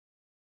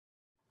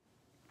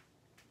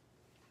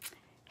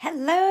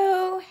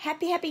Hello,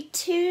 happy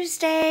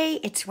Tuesday.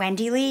 It's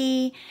Wendy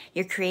Lee,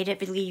 your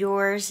Creatively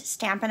Yours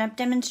Stampin' Up!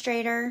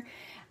 Demonstrator.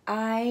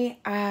 I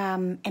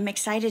am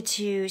excited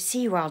to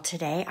see you all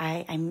today.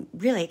 I'm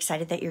really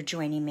excited that you're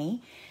joining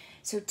me.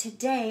 So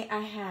today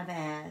I have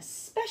a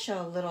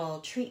special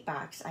little treat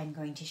box I'm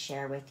going to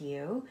share with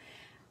you.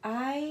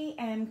 I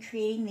am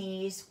creating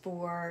these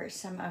for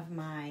some of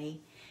my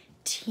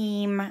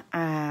team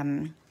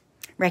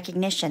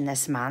recognition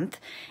this month,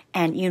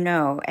 and you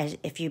know, as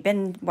if you've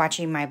been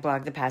watching my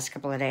blog the past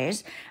couple of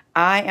days,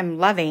 I am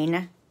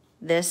loving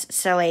this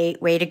silly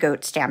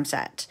Waytogoat stamp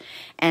set.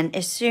 And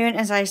as soon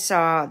as I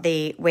saw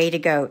the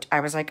Waytogoat, I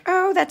was like,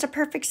 oh, that's a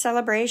perfect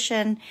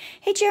celebration.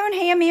 Hey Joan,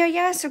 hey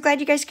Amelia, so glad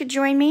you guys could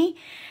join me.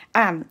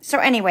 So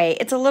anyway,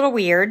 it's a little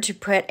weird to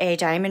put a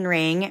diamond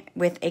ring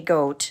with a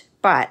goat,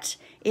 but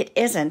it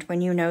isn't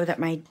when you know that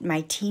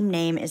my team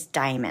name is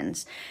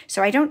Diamonds.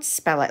 So I don't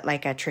spell it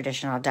like a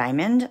traditional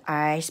diamond.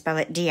 I spell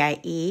it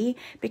D-I-E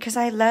because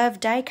I love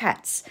die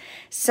cuts.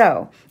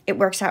 So it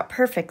works out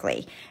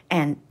perfectly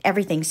and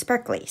everything's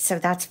sparkly. So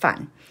that's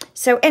fun.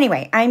 So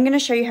anyway, I'm going to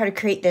show you how to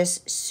create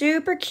this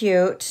super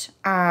cute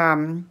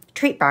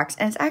treat box.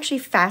 And it's actually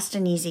fast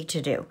and easy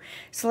to do.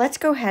 So let's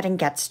go ahead and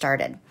get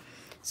started.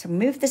 So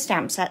move the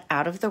stamp set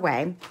out of the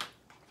way.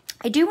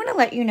 I do want to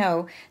let you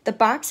know the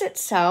box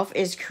itself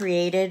is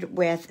created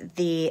with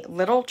the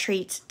Little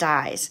Treats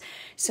dies.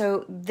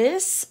 So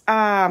this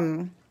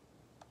die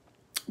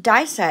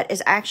set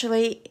is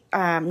actually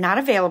not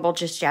available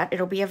just yet.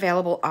 It'll be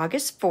available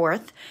August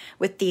 4th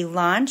with the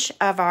launch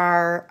of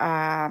our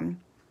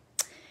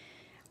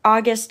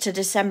August to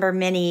December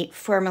mini,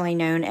 formerly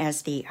known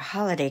as the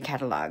holiday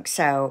catalog.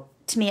 So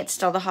to me, it's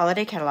still the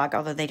holiday catalog,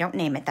 although they don't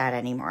name it that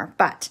anymore.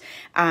 But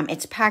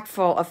it's packed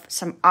full of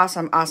some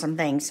awesome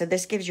things. So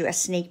this gives you a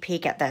sneak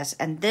peek at this.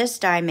 And this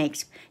die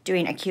makes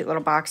doing a cute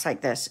little box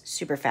like this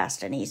super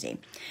fast and easy.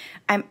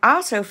 I'm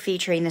also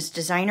featuring this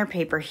designer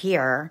paper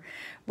here,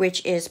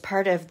 which is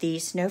part of the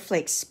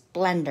Snowflake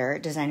Splendor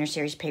Designer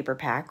Series paper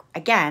pack.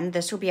 Again,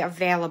 this will be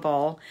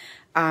available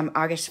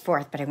August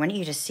 4th, but I want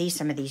you to see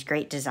some of these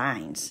great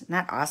designs. Isn't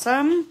that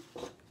awesome?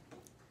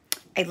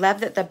 I love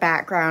that the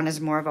background is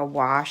more of a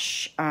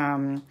wash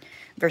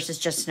versus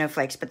just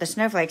snowflakes. But the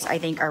snowflakes, I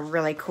think, are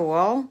really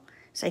cool.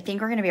 So I think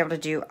we're going to be able to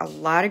do a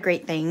lot of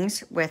great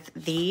things with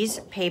these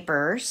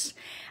papers.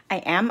 I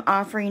am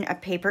offering a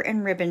paper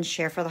and ribbon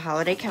share for the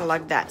holiday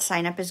catalog. That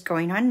sign up is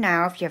going on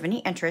now if you have any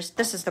interest.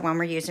 This is the one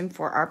we're using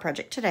for our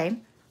project today.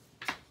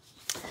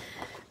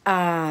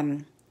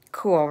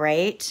 Cool,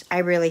 right? I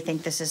really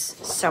think this is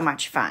so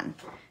much fun.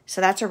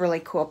 So that's a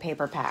really cool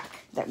paper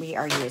pack that we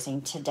are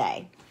using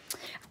today.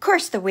 Of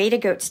course, the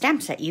Waytogoat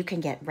stamp set you can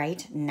get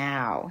right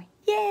now.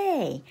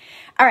 Yay!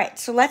 All right,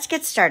 so let's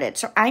get started.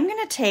 So I'm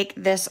going to take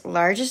this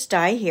largest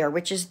die here,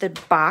 which is the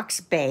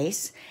box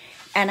base,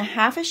 and a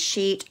half a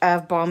sheet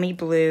of Balmy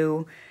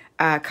Blue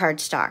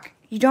cardstock.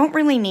 You don't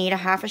really need a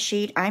half a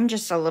sheet. I'm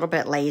just a little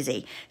bit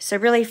lazy. So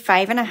really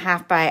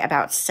 5.5 by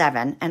about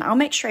 7. And I'll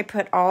make sure I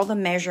put all the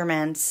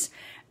measurements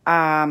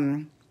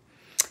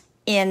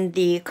in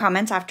the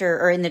comments after,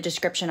 or in the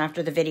description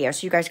after the video.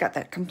 So you guys got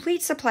the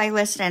complete supply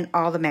list and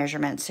all the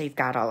measurements. So you've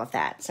got all of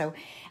that. So,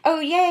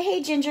 oh yeah,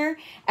 hey Ginger.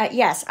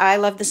 Yes, I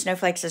love the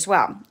snowflakes as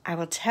well. I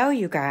will tell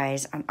you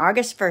guys on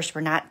August 1st,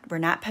 we're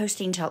not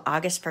posting till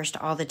August 1st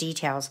all the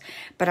details,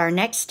 but our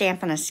next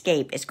Stampin'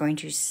 Escape is going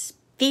to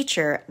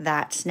feature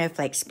that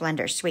Snowflake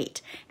Splendor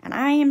Suite. And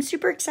I am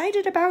super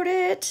excited about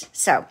it.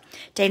 So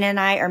Dana and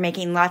I are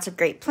making lots of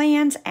great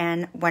plans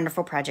and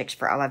wonderful projects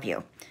for all of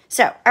you.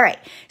 So, all right,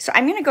 so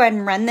I'm going to go ahead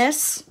and run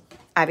this,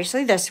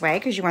 obviously this way,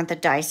 because you want the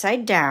die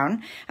side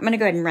down. I'm going to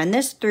go ahead and run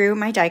this through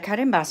my die cut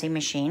embossing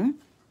machine.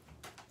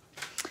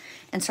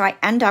 And so I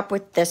end up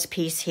with this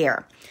piece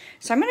here.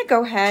 So I'm going to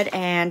go ahead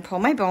and pull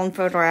my bone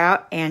folder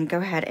out and go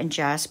ahead and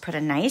just put a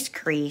nice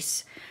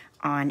crease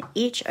on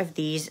each of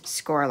these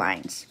score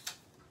lines.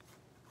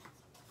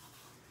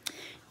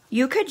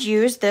 You could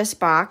use this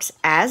box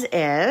as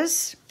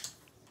is,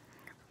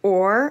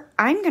 or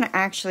I'm going to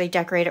actually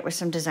decorate it with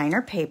some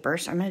designer paper.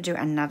 So I'm going to do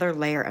another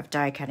layer of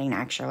die cutting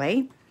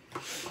actually.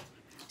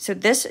 So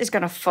this is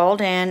going to fold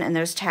in and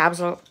those tabs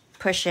will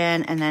push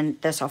in and then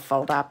this will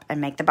fold up and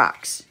make the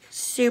box.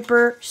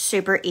 Super,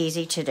 super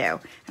easy to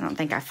do. I don't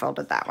think I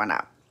folded that one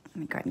up.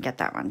 Let me go ahead and get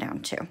that one down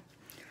too.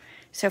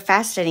 So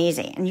fast and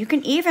easy. And you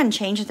can even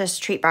change this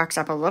treat box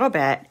up a little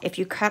bit. If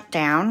you cut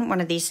down one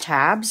of these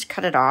tabs,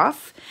 cut it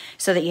off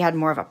so that you had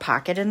more of a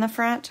pocket in the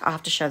front. I'll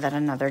have to show that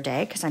another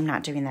day because I'm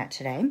not doing that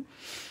today.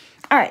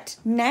 All right,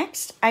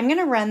 next I'm going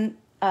to run,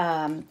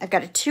 I've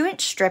got a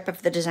 2-inch strip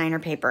of the designer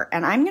paper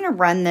and I'm going to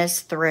run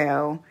this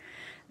through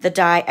the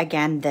die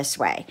again this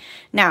way.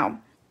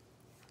 Now,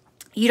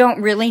 you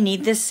don't really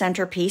need this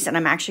centerpiece, and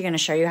I'm actually going to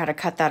show you how to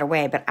cut that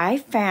away, but I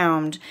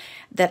found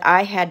that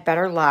I had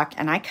better luck,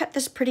 and I cut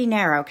this pretty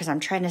narrow because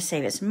I'm trying to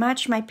save as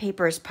much my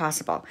paper as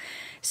possible.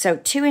 So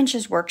 2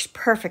 inches works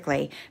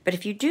perfectly, but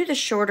if you do the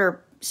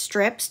shorter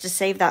strips to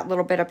save that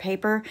little bit of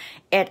paper,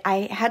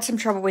 I had some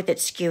trouble with it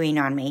skewing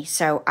on me.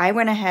 So I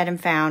went ahead and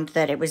found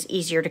that it was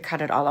easier to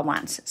cut it all at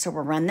once. So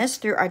we'll run this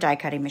through our die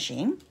cutting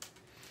machine.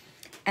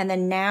 And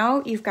then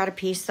now you've got a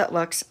piece that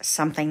looks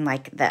something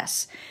like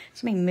this.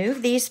 So let me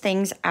move these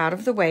things out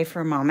of the way for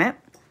a moment.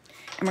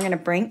 And we're going to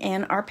bring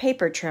in our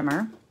paper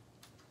trimmer.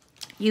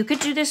 You could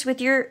do this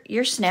with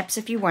your snips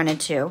if you wanted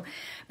to.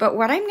 But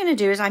what I'm going to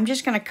do is I'm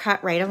just going to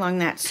cut right along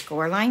that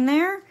score line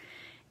there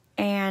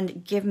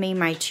and give me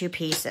my 2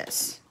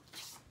 pieces.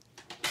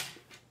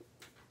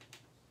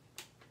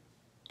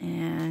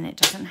 And it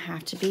doesn't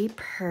have to be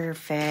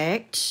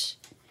perfect.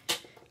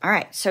 All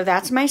right, so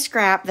that's my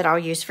scrap that I'll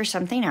use for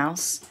something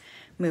else.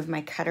 Move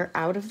my cutter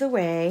out of the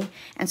way.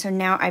 And so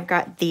now I've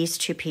got these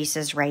 2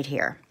 pieces right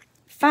here.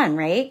 Fun,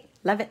 right?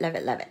 Love it, love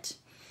it, love it.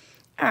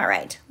 All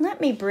right, let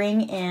me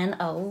bring in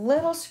a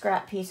little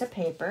scrap piece of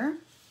paper.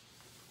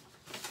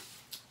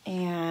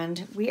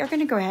 And we are going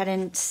to go ahead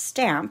and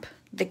stamp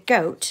the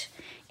goat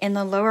in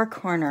the lower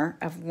corner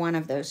of one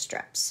of those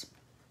strips.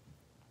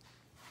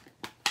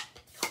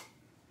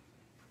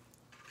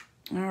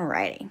 All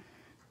righty.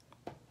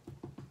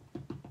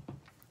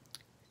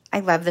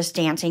 I love this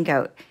dancing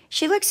goat.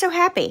 She looks so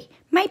happy.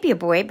 Might be a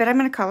boy, but I'm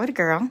going to call it a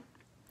girl.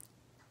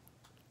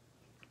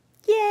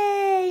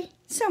 Yay!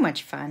 So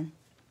much fun.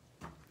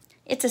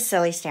 It's a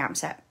silly stamp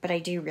set, but I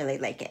do really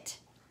like it.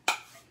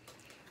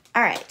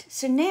 All right,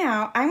 so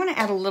now I want to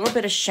add a little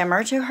bit of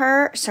shimmer to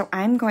her, so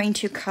I'm going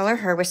to color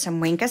her with some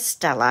Wink of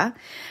Stella.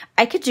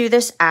 I could do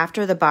this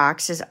after the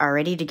box is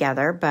already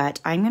together, but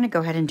I'm going to go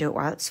ahead and do it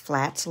while it's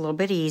flat. It's a little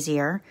bit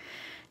easier.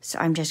 So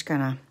I'm just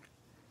going to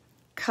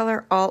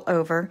color all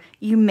over.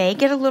 You may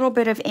get a little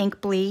bit of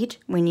ink bleed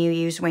when you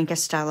use Wink of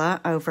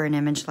Stella over an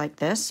image like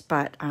this,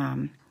 but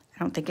I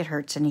don't think it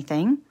hurts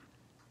anything.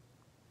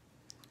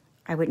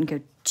 I wouldn't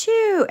go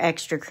too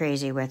extra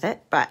crazy with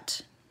it,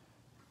 but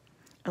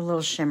a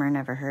little shimmer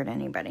never hurt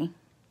anybody.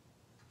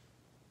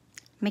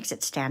 Makes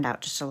it stand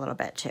out just a little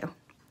bit too.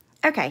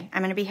 Okay,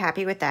 I'm gonna be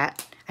happy with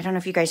that. I don't know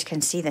if you guys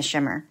can see the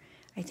shimmer.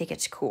 I think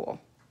it's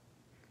cool.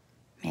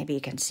 Maybe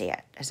you can see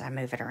it as I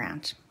move it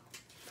around.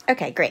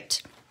 Okay,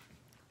 great.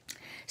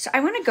 So I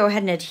want to go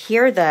ahead and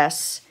adhere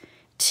this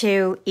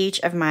to each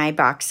of my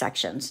box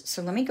sections.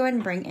 So let me go ahead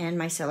and bring in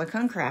my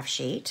silicone craft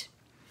sheet.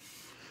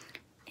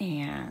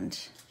 And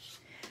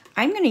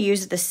I'm going to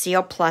use the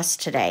Seal Plus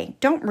today.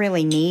 Don't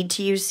really need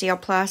to use Seal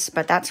Plus,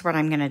 but that's what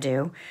I'm going to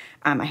do.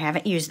 I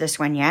haven't used this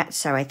one yet,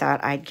 so I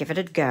thought I'd give it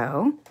a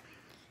go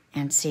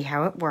and see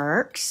how it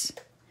works.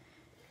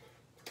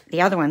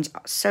 The other one's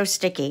so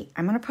sticky.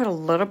 I'm going to put a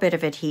little bit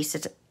of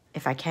adhesive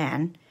if I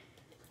can.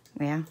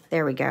 Well,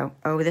 there we go.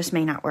 Oh, this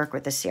may not work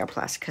with the Seal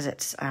Plus because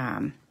it's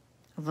a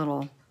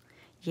little,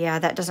 yeah,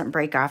 that doesn't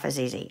break off as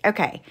easy.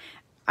 Okay,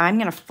 I'm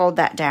going to fold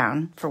that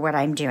down for what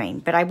I'm doing,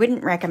 but I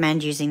wouldn't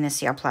recommend using the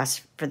Seal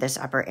Plus for this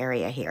upper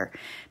area here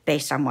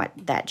based on what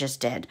that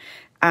just did.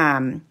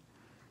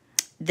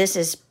 This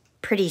is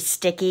pretty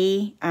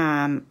sticky,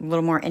 a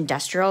little more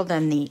industrial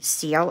than the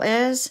Seal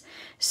is,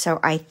 so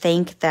I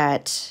think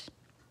that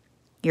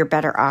you're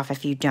better off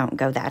if you don't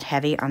go that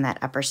heavy on that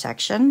upper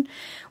section.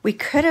 We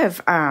could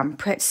have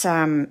put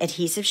some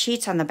adhesive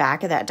sheets on the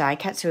back of that die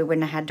cut so we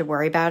wouldn't have had to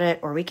worry about it,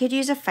 or we could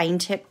use a fine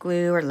tip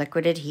glue or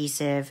liquid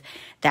adhesive.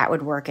 That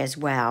would work as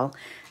well,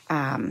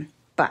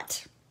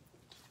 but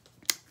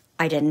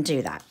I didn't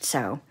do that.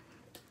 So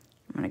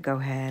I'm gonna go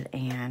ahead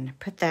and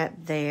put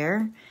that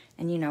there.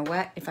 And you know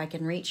what? If I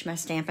can reach my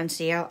Stampin'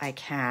 Seal, I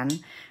can.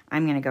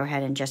 I'm gonna go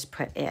ahead and just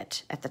put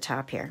it at the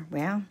top here.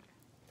 Well,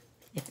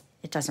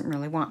 it doesn't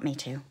really want me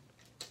to,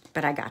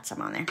 but I got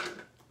some on there.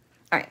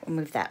 All right, we'll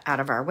move that out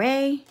of our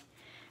way.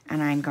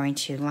 And I'm going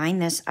to line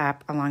this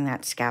up along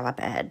that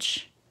scallop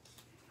edge.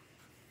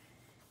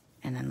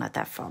 And then let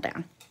that fall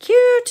down.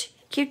 Cute,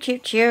 cute,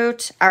 cute,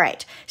 cute. All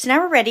right, so now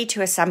we're ready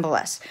to assemble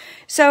this.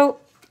 So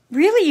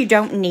really you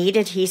don't need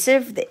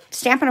adhesive. The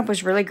Stampin' Up!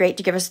 Was really great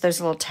to give us those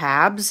little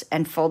tabs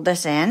and fold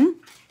this in.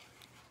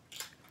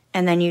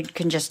 And then you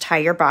can just tie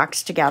your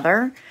box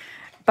together.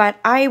 But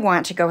I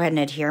want to go ahead and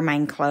adhere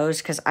mine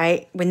closed because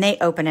when they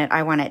open it,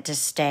 I want it to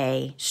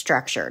stay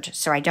structured.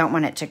 So I don't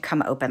want it to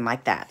come open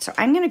like that. So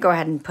I'm going to go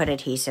ahead and put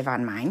adhesive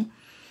on mine.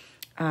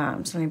 So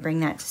let me bring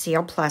that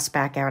Seal Plus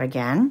back out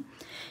again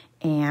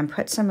and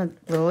put some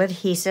little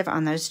adhesive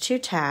on those 2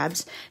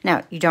 tabs.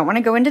 Now, you don't want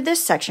to go into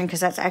this section because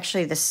that's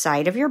actually the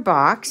side of your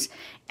box.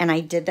 And I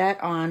did that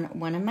on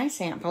one of my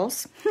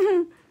samples.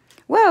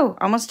 Whoa,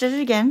 almost did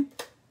it again.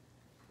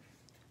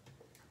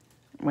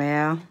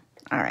 Well,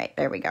 all right,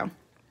 there we go.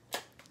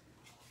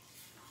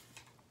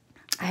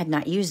 I had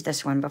not used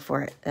this one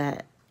before.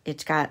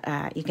 It's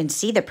got, you can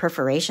see the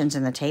perforations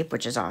in the tape,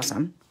 which is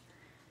awesome.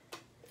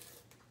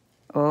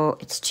 Oh,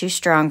 it's too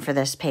strong for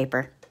this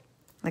paper.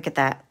 Look at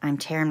that. I'm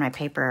tearing my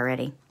paper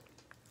already.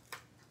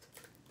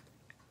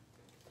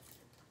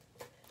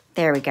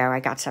 There we go.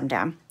 I got some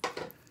down.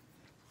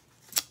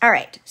 All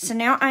right. So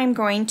now I'm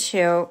going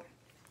to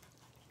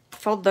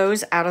fold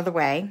those out of the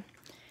way.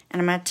 And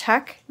I'm going to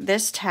tuck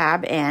this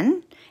tab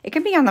in. It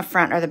can be on the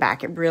front or the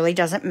back. It really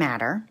doesn't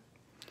matter.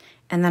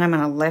 And then I'm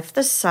going to lift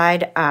the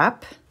side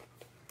up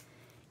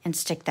and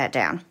stick that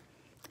down.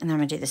 And then I'm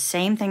going to do the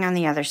same thing on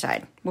the other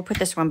side. We'll put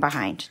this one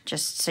behind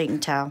just so you can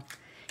tell.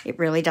 It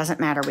really doesn't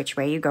matter which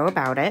way you go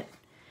about it.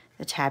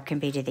 The tab can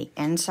be to the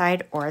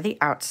inside or the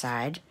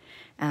outside.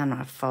 And I'm going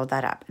to fold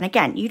that up. And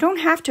again, you don't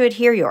have to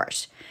adhere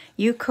yours.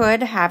 You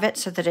could have it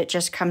so that it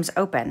just comes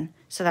open.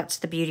 So that's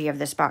the beauty of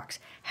this box.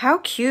 How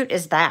cute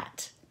is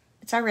that?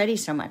 It's already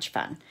so much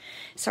fun.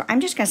 So I'm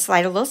just going to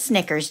slide a little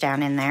Snickers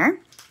down in there. A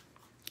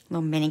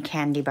little mini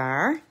candy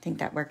bar. I think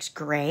that works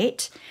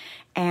great.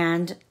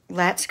 And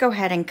let's go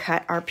ahead and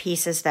cut our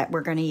pieces that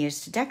we're going to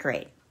use to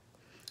decorate.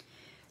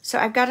 So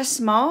I've got a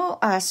small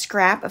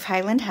scrap of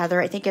Highland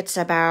Heather. I think it's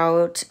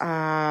about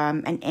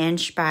 1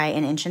 inch by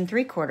 1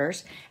 3/4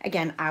 inches.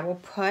 Again, I will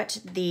put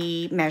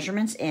the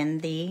measurements in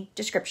the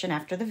description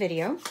after the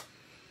video.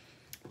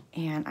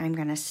 And I'm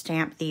going to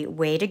stamp the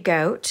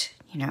Waytogoat.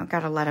 You know, got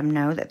to let them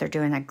know that they're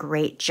doing a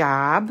great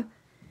job.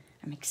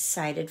 I'm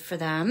excited for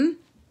them.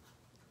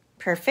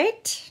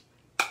 Perfect.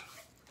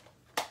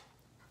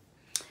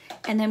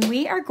 And then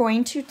we are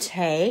going to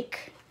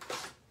take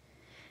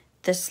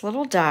this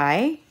little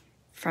die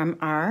from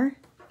our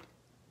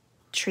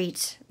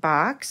treats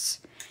box,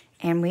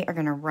 and we are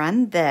going to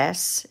run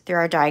this through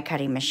our die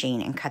cutting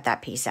machine and cut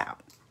that piece out.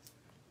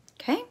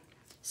 Okay,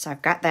 so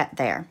I've got that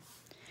there.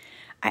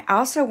 I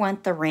also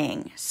want the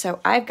ring, so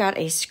I've got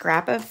a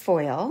scrap of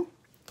foil,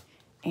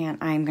 and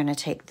I'm going to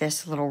take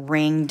this little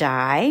ring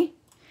die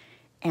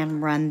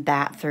and run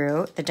that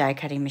through the die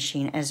cutting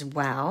machine as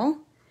well.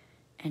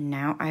 And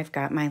now I've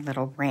got my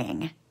little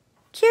ring.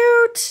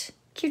 Cute,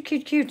 cute,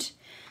 cute, cute.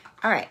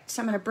 All right,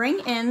 so I'm going to bring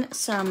in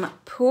some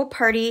Pool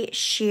Party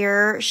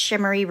Sheer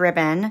Shimmery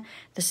Ribbon.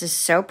 This is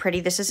so pretty.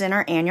 This is in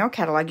our annual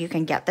catalog. You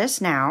can get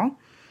this now.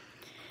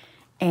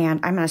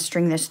 And I'm going to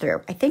string this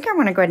through. I think I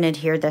want to go ahead and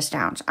adhere this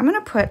down. So I'm going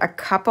to put a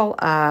couple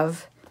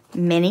of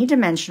mini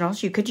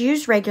dimensionals. You could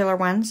use regular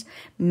ones.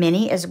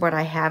 Mini is what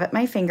I have at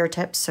my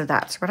fingertips, so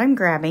that's what I'm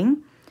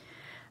grabbing.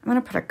 I'm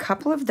going to put a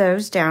couple of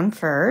those down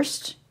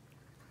first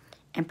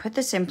and put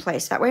this in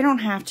place. That way I don't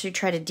have to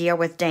try to deal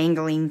with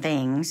dangling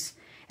things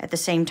at the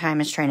same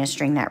time as trying to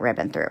string that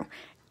ribbon through.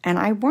 And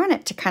I want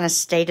it to kind of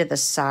stay to the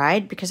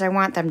side because I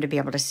want them to be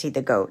able to see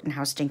the goat and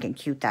how stinking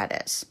cute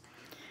that is.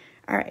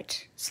 All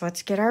right, so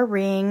let's get our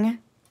ring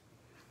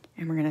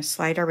and we're gonna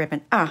slide our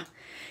ribbon.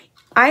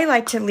 I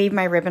like to leave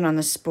my ribbon on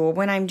the spool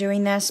when I'm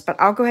doing this, but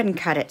I'll go ahead and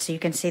cut it so you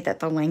can see that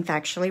the length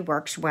actually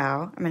works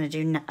well. I'm gonna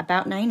do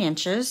about 9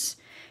 inches.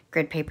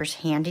 Grid paper's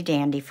handy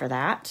dandy for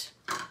that.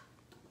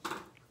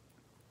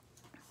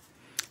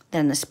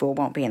 Then the spool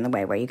won't be in the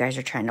way where you guys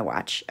are trying to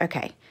watch.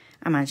 Okay,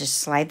 I'm gonna just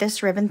slide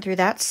this ribbon through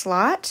that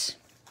slot,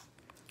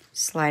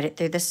 slide it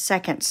through the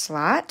second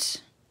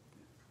slot,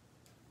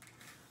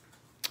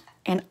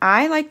 and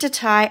I like to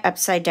tie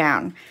upside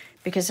down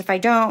because if I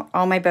don't,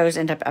 all my bows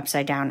end up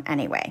upside down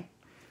anyway.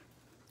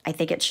 I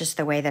think it's just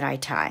the way that I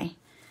tie.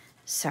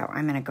 So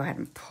I'm gonna go ahead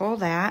and pull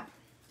that.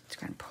 Just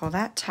gonna pull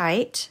that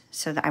tight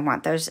so that I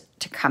want those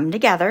to come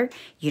together.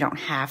 You don't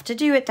have to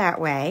do it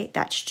that way.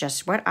 That's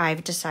just what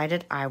I've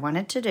decided I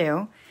wanted to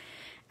do.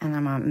 And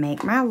I'm gonna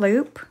make my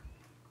loop.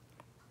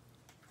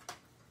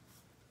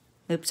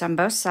 Loops on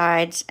both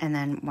sides, and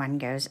then one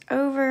goes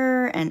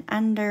over and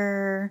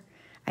under.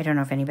 I don't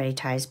know if anybody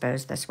ties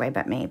bows this way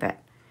but me, but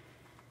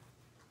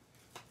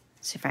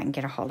see if I can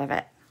get a hold of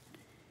it.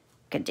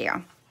 Good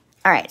deal.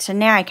 All right, so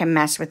now I can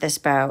mess with this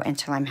bow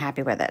until I'm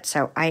happy with it.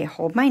 So I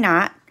hold my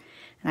knot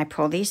and I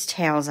pull these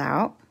tails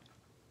out.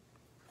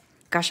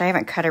 Gosh, I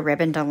haven't cut a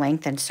ribbon to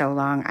length in so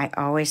long. I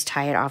always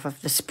tie it off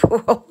of the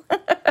spool.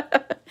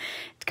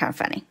 It's kind of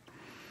funny.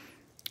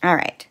 All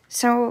right,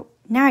 so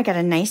now I got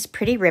a nice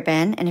pretty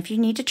ribbon, and if you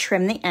need to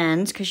trim the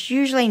ends, because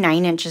usually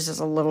 9 inches is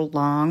a little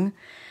long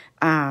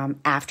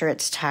after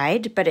it's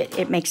tied, but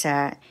it makes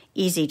a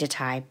easy to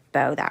tie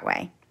bow that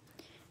way.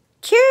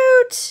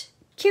 Cute,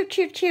 cute,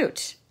 cute,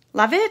 cute.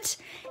 Love it.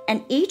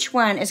 And each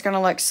one is going to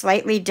look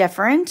slightly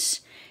different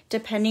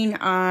depending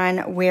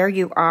on where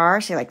you are.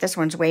 See, like this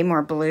one's way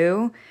more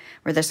blue,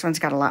 where this one's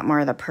got a lot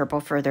more of the purple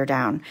further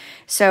down.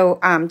 So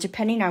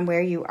depending on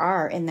where you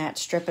are in that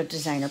strip of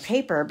designer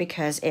paper,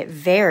 because it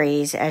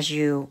varies as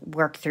you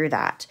work through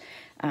that.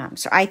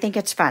 So I think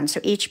it's fun.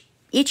 So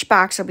each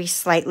box will be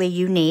slightly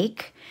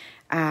unique.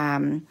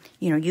 You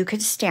know, you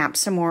could stamp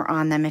some more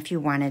on them if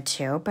you wanted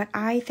to, but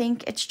I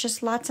think it's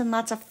just lots and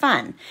lots of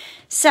fun.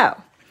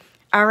 So,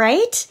 all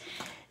right.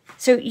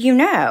 So you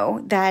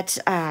know that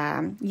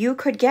you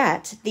could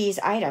get these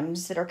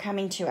items that are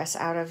coming to us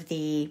out of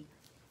the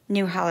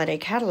new holiday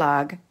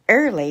catalog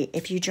early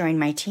if you join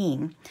my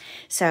team.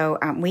 So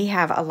we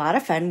have a lot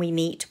of fun. We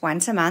meet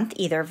once a month,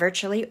 either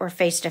virtually or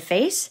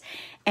face-to-face,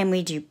 and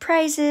we do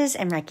prizes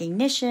and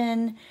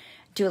recognition,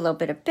 do a little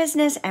bit of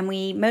business, and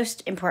we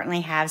most importantly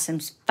have some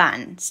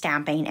fun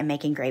stamping and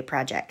making great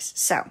projects.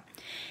 So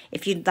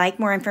if you'd like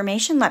more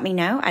information, let me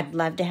know. I'd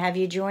love to have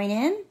you join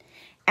in.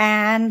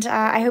 And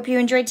I hope you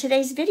enjoyed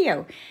today's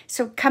video.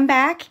 So come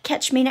back,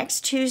 catch me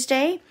next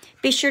Tuesday.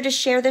 Be sure to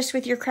share this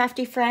with your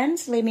crafty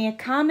friends. Leave me a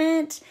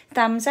comment,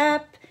 thumbs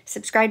up,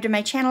 Subscribe to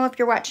my channel if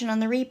you're watching on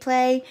the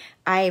replay.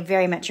 I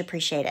very much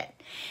appreciate it.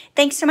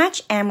 Thanks so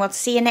much, and we'll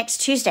see you next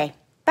Tuesday.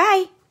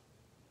 Bye.